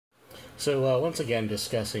So once again,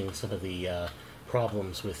 discussing some of the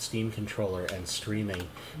problems with Steam Controller and streaming.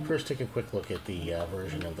 First, take a quick look at the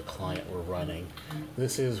version of the client we're running.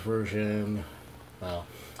 This is version, well,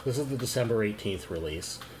 this is the December 18th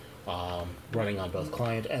release, running on both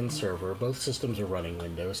client and server. Both systems are running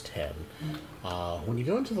Windows 10. When you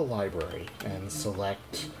go into the library and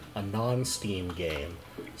select a non-Steam game,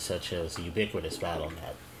 such as Ubiquitous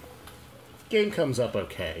Battle.net, game comes up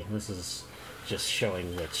okay. This is just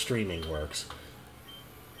showing that streaming works.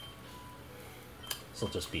 This will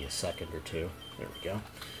just be a second or two. There we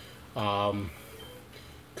go.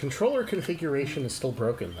 Controller configuration is still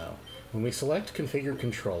broken, though. When we select Configure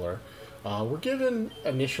Controller, we're given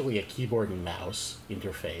initially a keyboard and mouse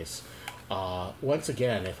interface. Once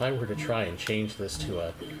again, if I were to try and change this to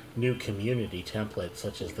a new community template,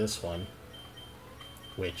 such as this one,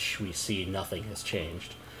 which we see nothing has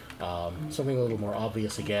changed, something a little more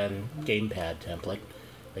obvious again, gamepad template.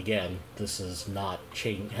 Again, this is not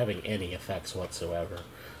having any effects whatsoever.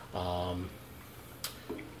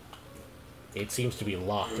 It seems to be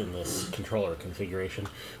locked in this controller configuration.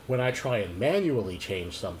 When I try and manually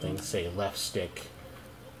change something, say left stick,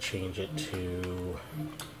 change it to,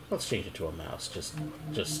 let's change it to a mouse,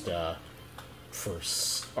 just for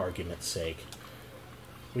argument's sake.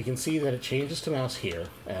 We can see that it changes to mouse here,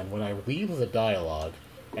 and when I leave the dialog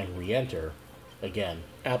and re-enter, again,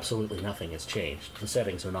 absolutely nothing has changed. The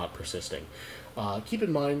settings are not persisting. Keep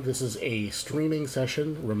in mind, this is a streaming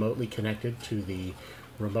session remotely connected to the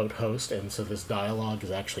remote host, and so this dialog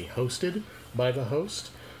is actually hosted by the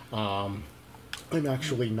host. I'm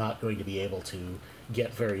actually not going to be able to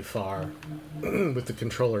get very far with the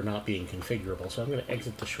controller not being configurable, so I'm going to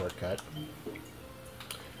exit the shortcut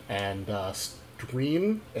and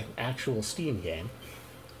stream an actual Steam game.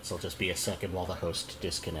 So it'll just be a second while the host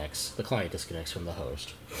disconnects, the client disconnects from the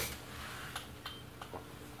host.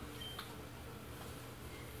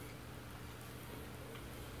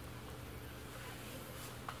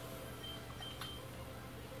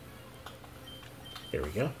 There we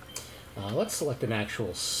go. Let's select an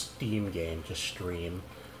actual Steam game to stream.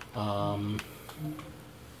 Well,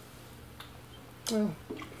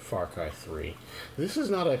 Far Cry 3. This is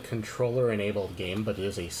not a controller-enabled game, but it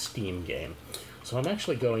is a Steam game. So I'm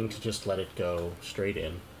actually going to just let it go straight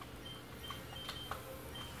in.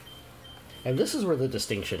 And this is where the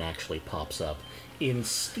distinction actually pops up. In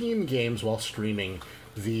Steam games while streaming,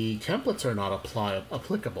 the templates are not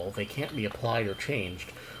applicable. They can't be applied or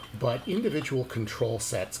changed, but individual control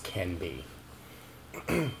sets can be.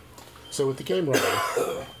 So with the game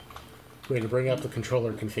running, we're going to bring up the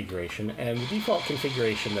controller configuration, and the default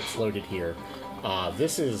configuration that's loaded here,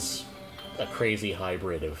 this is a crazy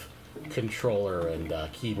hybrid of controller and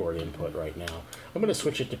keyboard input right now. I'm going to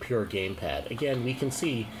switch it to pure gamepad. Again, we can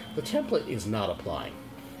see the template is not applying.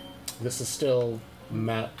 This is still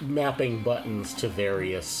mapping buttons to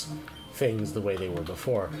various things the way they were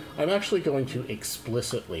before. I'm actually going to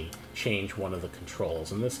explicitly change one of the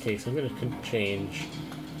controls. In this case, I'm going to change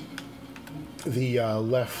the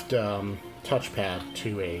left touchpad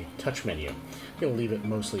to a touch menu. I'm going to leave it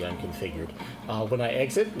mostly unconfigured. When I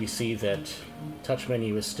exit, we see that touch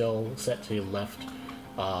menu is still set to left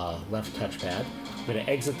touchpad. I'm going to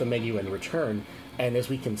exit the menu and return, and as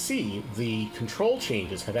we can see, the control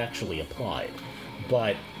changes have actually applied,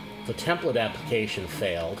 but the template application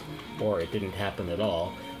failed, or it didn't happen at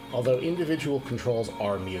all, although individual controls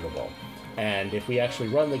are mutable. And if we actually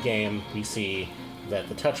run the game, we see that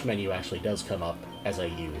the touch menu actually does come up as I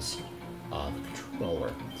use the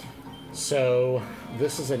controller. So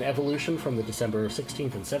this is an evolution from the December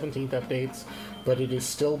 16th and 17th updates, but it is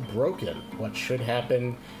still broken. What should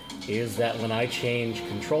happen is that when I change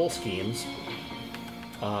control schemes,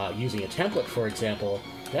 using a template, for example,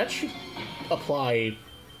 that should apply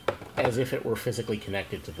as if it were physically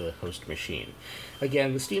connected to the host machine.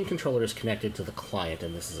 Again, the Steam controller is connected to the client,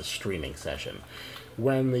 and this is a streaming session.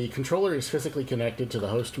 When the controller is physically connected to the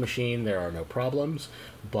host machine, there are no problems,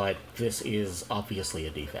 but this is obviously a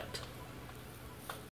defect.